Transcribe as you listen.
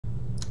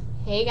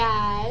Hey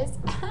guys!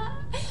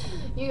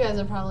 You guys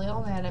are probably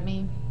all mad at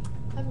me.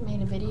 I haven't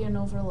made a video in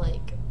over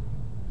like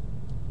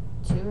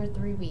 2 or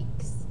 3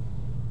 weeks.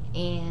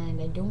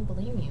 And I don't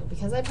blame you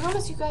because I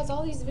promise you guys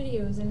all these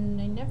videos and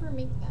I never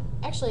make them.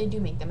 Actually, I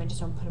do make them, I just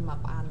don't put them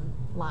up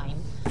online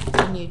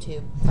on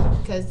YouTube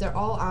because they're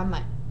all on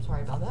my,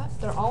 sorry about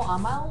that, they're all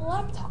on my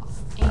laptop.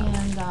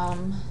 And I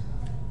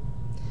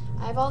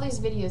have all these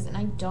videos and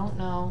I don't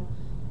know,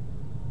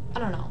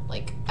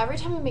 like every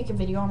time I make a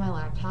video on my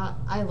laptop,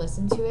 I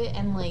listen to it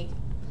and like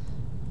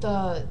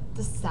the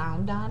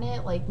sound on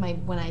it, like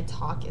when I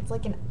talk, it's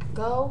like an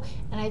echo,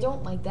 and I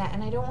don't like that,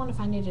 and I don't want to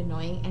find it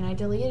annoying. And I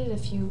deleted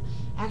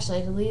I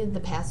deleted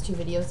the past 2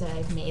 videos that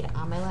I've made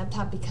on my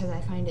laptop because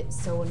I find it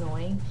so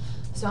annoying.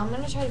 So I'm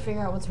gonna try to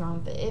figure out what's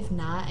wrong with it. If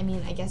not, I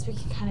mean, I guess we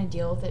can kind of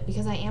deal with it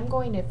because I am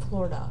going to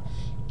Florida,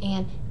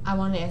 and I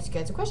wanted to ask you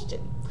guys a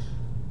question.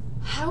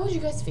 How would you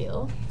guys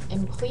feel?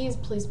 And please,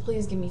 please,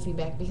 please give me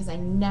feedback because I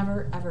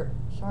never ever,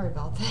 sorry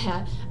about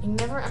that, I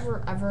never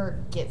ever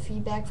ever get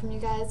feedback from you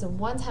guys. The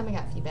one time I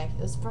got feedback,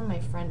 it was from my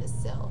friend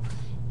Sil.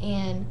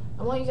 And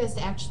I want you guys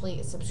to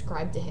actually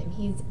subscribe to him.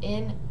 He's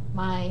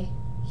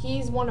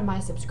one of my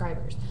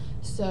subscribers.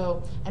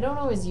 So I don't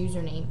know his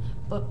username,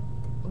 but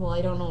well,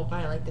 I don't know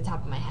by like the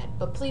top of my head,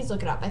 but please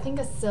look it up. I think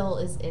a Sil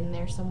is in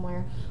there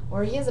somewhere,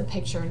 or he has a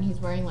picture and he's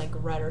wearing like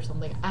red or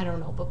something. I don't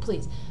know, but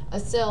please, a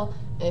Sil,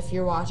 if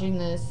you're watching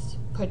this,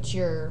 put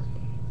your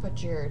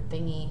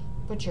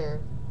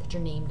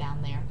name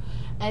down there,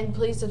 and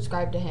please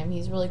subscribe to him.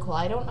 He's really cool.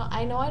 I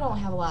know I don't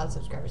have a lot of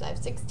subscribers. I have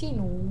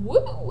 16.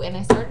 Woo! And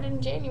I started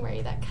in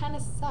January. That kind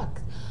of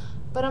sucks,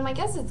 but I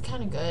guess it's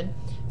kind of good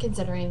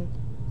considering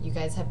you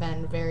guys have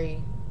been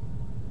very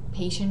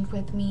patient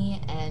with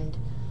me and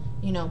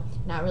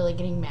not really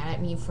getting mad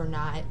at me for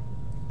not,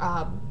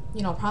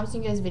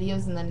 promising you guys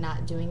videos and then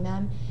not doing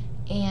them.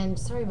 And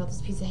sorry about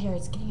this piece of hair,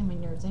 it's getting on my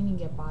nerves. I need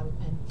to get a bobby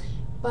pin.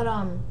 But,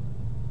 what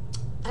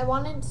I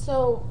wanted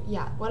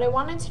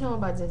to know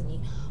about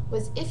Disney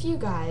was if you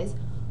guys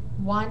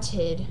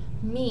wanted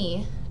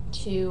me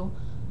to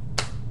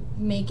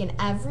make an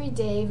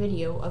everyday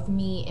video of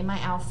me in my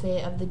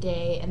outfit of the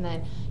day, and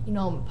then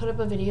put up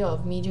a video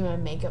of me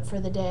doing makeup for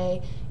the day.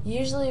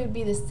 Usually it would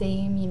be the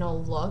same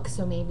look,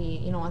 so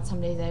maybe on some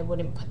days I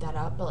wouldn't put that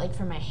up, but like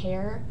for my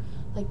hair,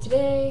 like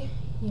today,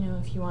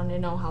 if you want to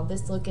know how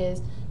this look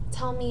is,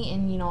 tell me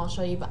and I'll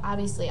show you. But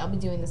obviously I'll be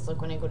doing this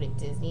look when I go to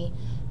Disney,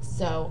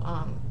 so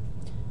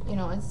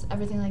it's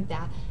everything like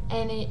that.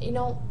 And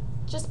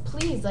just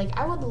please, like,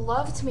 I would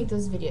love to make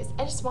those videos.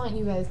 I just want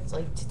you guys,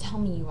 like, to tell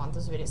me you want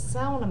those videos, because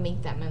I don't want to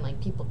make them and,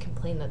 like, people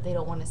complain that they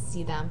don't want to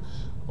see them,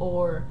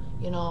 or,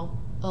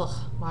 ugh,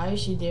 why is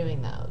she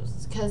doing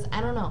those? Because,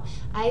 I don't know,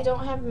 I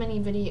don't have many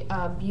beauty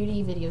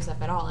videos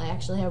up at all. I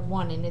actually have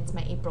one, and it's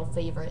my April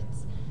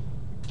favorites,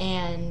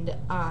 and,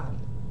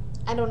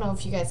 I don't know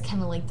if you guys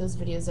kind of like those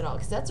videos at all,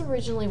 because that's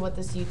originally what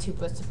this YouTube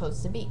was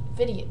supposed to be,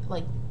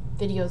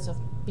 videos of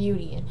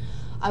beauty, and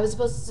I was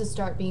supposed to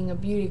start being a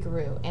beauty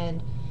guru,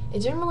 and it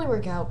didn't really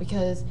work out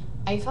because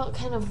I felt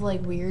kind of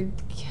like weird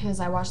because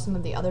I watched some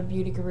of the other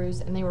beauty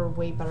gurus and they were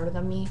way better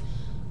than me.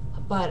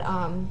 But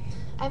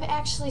I've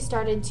actually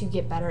started to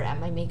get better at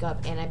my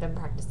makeup, and I've been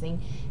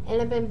practicing,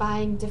 and I've been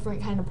buying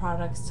different kind of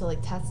products to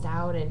like test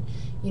out and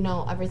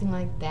everything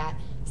like that.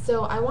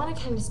 So I want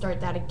to kind of start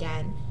that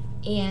again.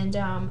 And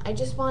I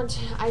just want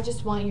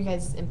you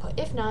guys' input.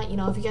 If not,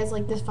 if you guys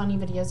like the funny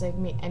videos I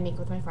make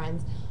with my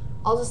friends,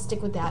 I'll just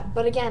stick with that.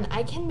 But again,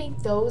 I can make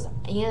those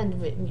and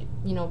beauty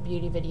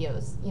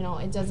videos.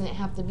 It doesn't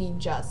have to be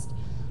just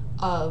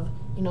of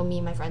me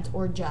and my friends,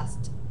 or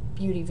just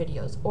beauty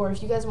videos. Or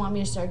if you guys want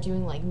me to start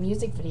doing like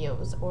music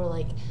videos, or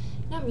like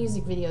not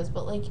music videos,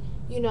 but like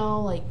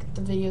like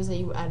the videos that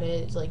you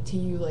edit, like to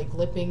you like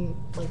lip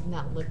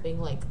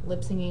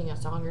singing a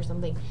song or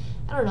something.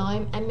 I don't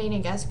know. I mean, I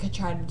guess I could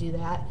try to do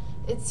that.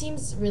 It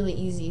seems really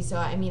easy, so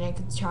I mean, I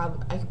could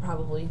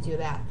probably do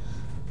that.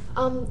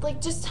 Like,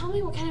 just tell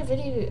me what kind of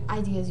video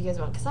ideas you guys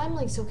want, because I'm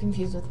like so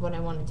confused with what I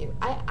want to do.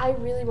 I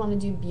really want to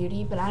do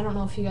beauty, but I don't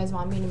know if you guys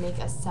want me to make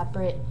a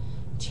separate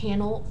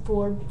channel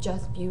for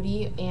just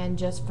beauty and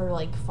just for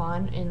like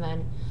fun, and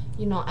then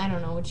I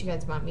don't know what you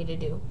guys want me to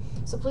do.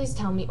 So please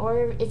tell me,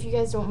 or if you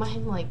guys don't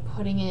mind like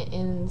putting it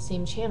in the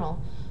same channel,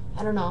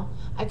 I don't know.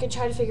 I could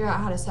try to figure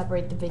out how to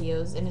separate the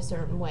videos in a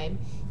certain way.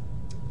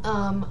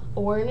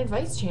 Or an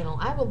advice channel.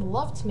 I would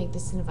love to make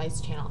this an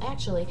advice channel.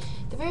 Actually,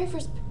 the very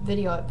first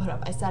video I put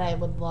up, I said I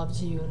would love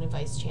to do an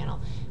advice channel,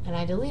 and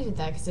I deleted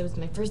that because it was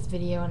my first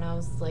video, and I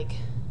was like,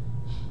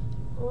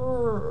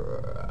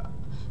 "Urgh."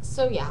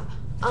 So yeah.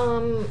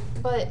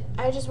 But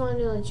I just wanted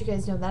to let you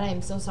guys know that I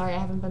am so sorry I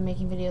haven't been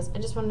making videos.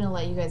 I just wanted to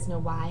let you guys know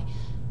why.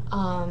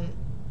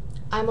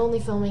 I'm only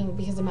filming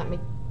because I'm at my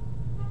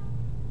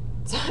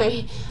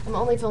I'm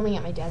only filming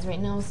at my dad's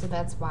right now, so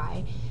that's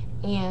why.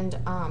 And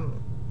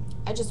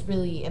I just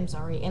really am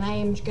sorry, and I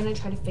am gonna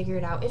try to figure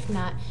it out. If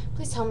not,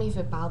 please tell me if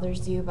it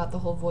bothers you about the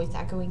whole voice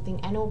echoing thing.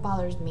 I know it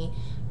bothers me,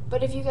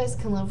 But if you guys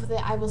can live with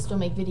it, I will still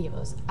make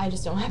videos. I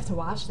just don't have to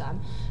watch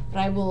them. But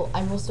I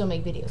will still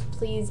make videos.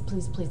 Please,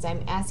 please, please.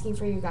 I'm asking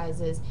for you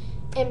guys'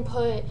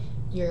 input,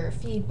 your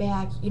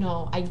feedback, you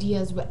know,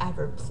 ideas,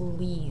 whatever.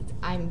 Please.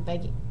 I'm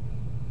begging.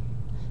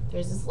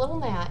 There's this little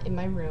gnat in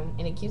my room,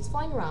 and it keeps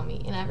flying around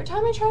me. And every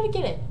time I try to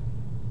get it,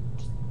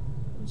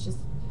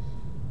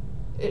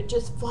 it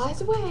just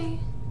flies away.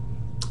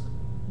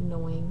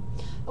 Annoying.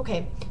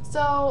 Okay,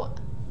 so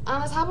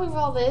on the top of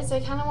all this, I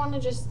kind of want to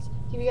just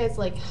give you guys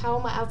like how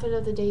my outfit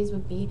of the days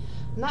would be.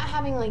 I'm not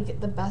having like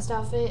the best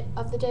outfit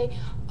of the day.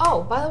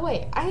 Oh, by the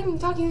way, I am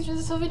talking through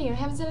this whole video. I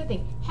haven't said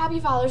anything. Happy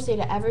Father's Day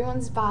to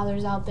everyone's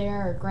fathers out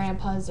there, or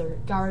grandpas, or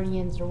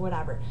guardians, or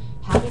whatever.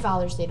 Happy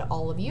Father's Day to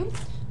all of you.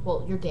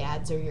 Well, your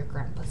dads, or your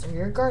grandpas, or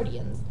your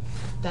guardians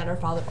that are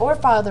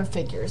father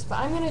figures. But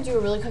I'm gonna do a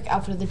really quick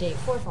outfit of the day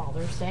for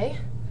Father's Day.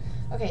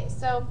 Okay,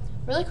 so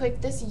really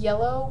quick, this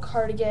yellow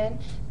cardigan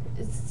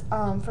is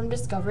from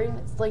Discovery.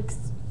 It's like,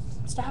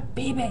 stop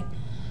beeping.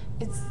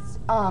 It's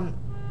kind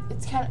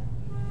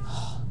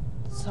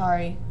of,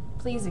 sorry,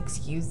 please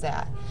excuse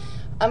that.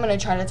 I'm gonna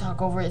try to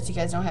talk over it so you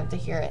guys don't have to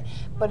hear it.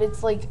 But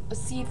it's like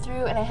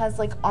see-through, and it has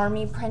like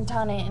army print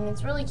on it, and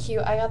it's really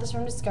cute. I got this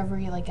from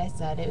Discovery, like I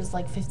said. It was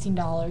like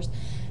 $15.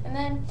 And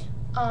then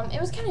it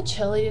was kind of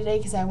chilly today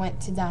because I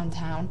went to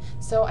downtown.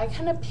 So I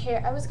kind of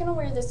I was gonna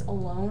wear this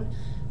alone,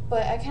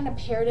 but I kind of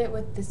paired it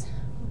with this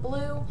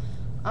blue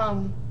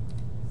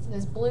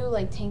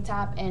like tank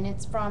top, and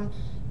it's from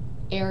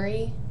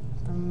Aerie,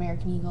 from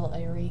American Eagle,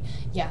 Aerie,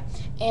 yeah.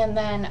 And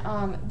then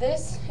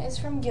this is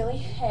from Gilly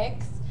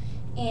Hicks,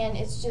 and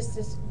it's just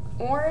this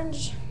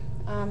orange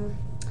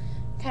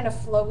kind of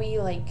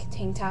flowy like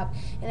tank top,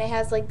 and it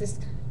has like this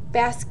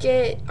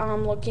basket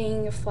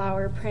looking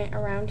flower print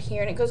around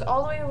here, and it goes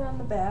all the way around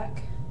the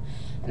back,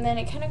 and then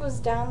it kind of goes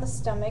down the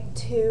stomach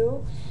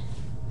too,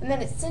 and then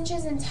it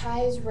cinches and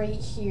ties right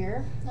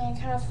here, and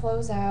it kind of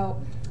flows out.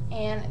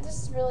 And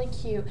this is really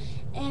cute.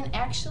 And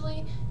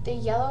actually, the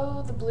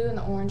yellow, the blue, and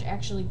the orange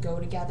actually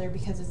go together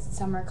because it's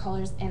summer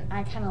colors, and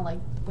I kind of like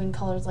when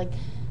colors like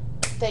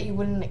that you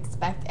wouldn't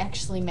expect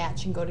actually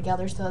match and go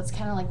together, so that's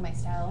kind of like my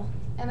style.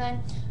 And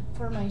then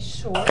for my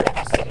shorts,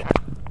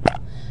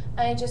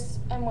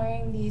 I'm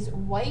wearing these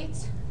white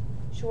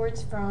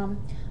shorts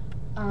from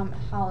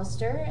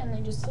Hollister, and they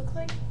just look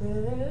like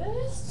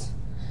this.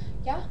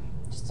 Yeah,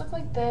 just look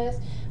like this.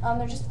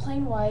 They're just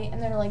plain white,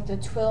 and they're like the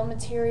twill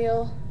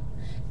material.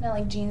 Not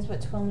like jeans,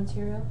 but twill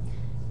material.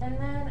 And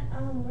then,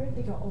 where did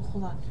they go? Oh,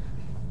 hold on.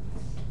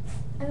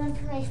 And then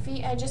for my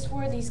feet, I just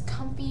wore these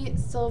comfy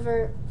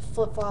silver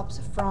flip-flops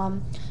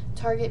from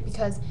Target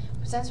because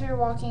since we were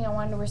walking, I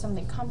wanted to wear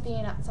something comfy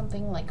and not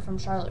something like from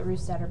Charlotte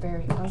Russe that are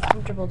very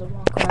uncomfortable to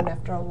walk around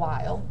after a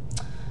while.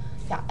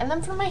 Yeah, and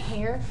then for my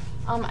hair,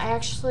 I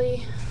just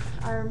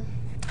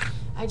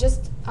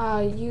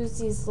use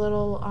these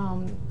little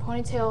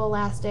ponytail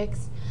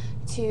elastics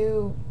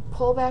to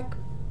pull back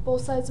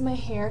both sides of my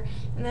hair,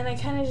 and then I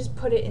kind of just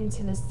put it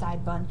into this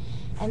side bun.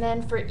 And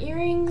then for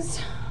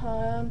earrings,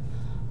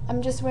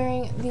 I'm just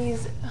wearing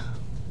these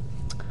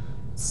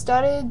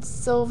studded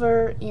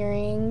silver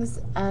earrings,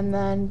 and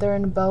then they're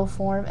in a bow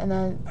form, and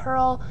then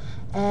pearl,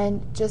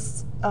 and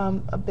just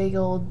a big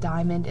old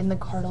diamond in the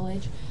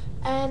cartilage.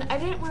 And I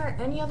didn't wear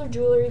any other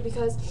jewelry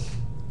because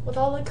with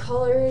all the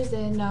colors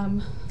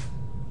and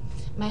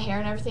my hair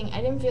and everything,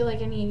 I didn't feel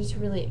like I needed to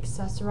really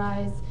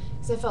accessorize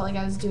because I felt like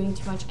I was doing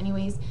too much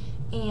anyways.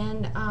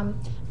 And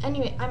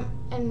anyway,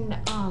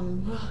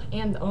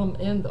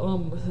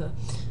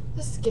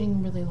 this is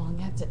getting really long.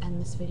 I have to end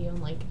this video in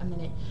like a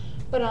minute.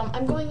 But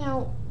I'm going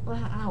out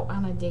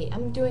on a date.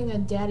 I'm doing a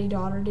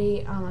daddy-daughter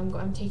date.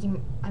 I'm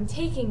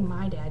taking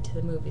my dad to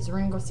the movies. We're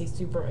gonna go see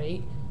Super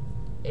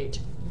 8.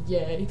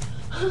 Yay.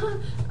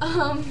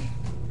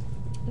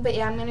 But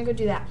yeah, I'm gonna go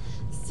do that.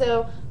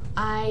 So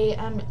I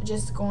am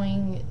just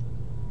going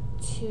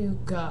to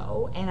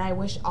go, and I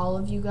wish all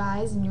of you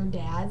guys and your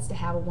dads to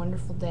have a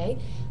wonderful day,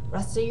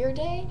 rest of your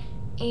day,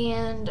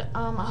 and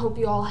I hope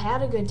you all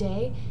had a good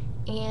day,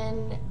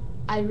 and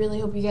I really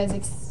hope you guys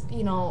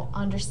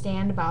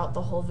understand about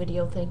the whole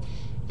video thing,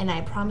 and I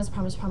promise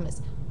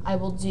I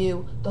will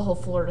do the whole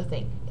Florida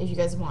thing if you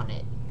guys want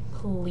it.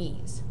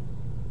 Please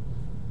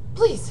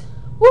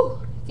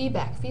woo,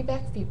 feedback,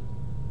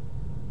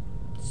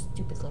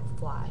 stupid little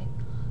fly.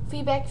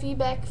 Feedback, please.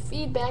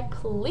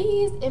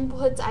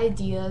 Inputs,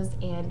 ideas,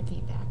 and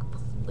feedback,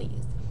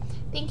 please.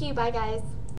 Thank you. Bye, guys.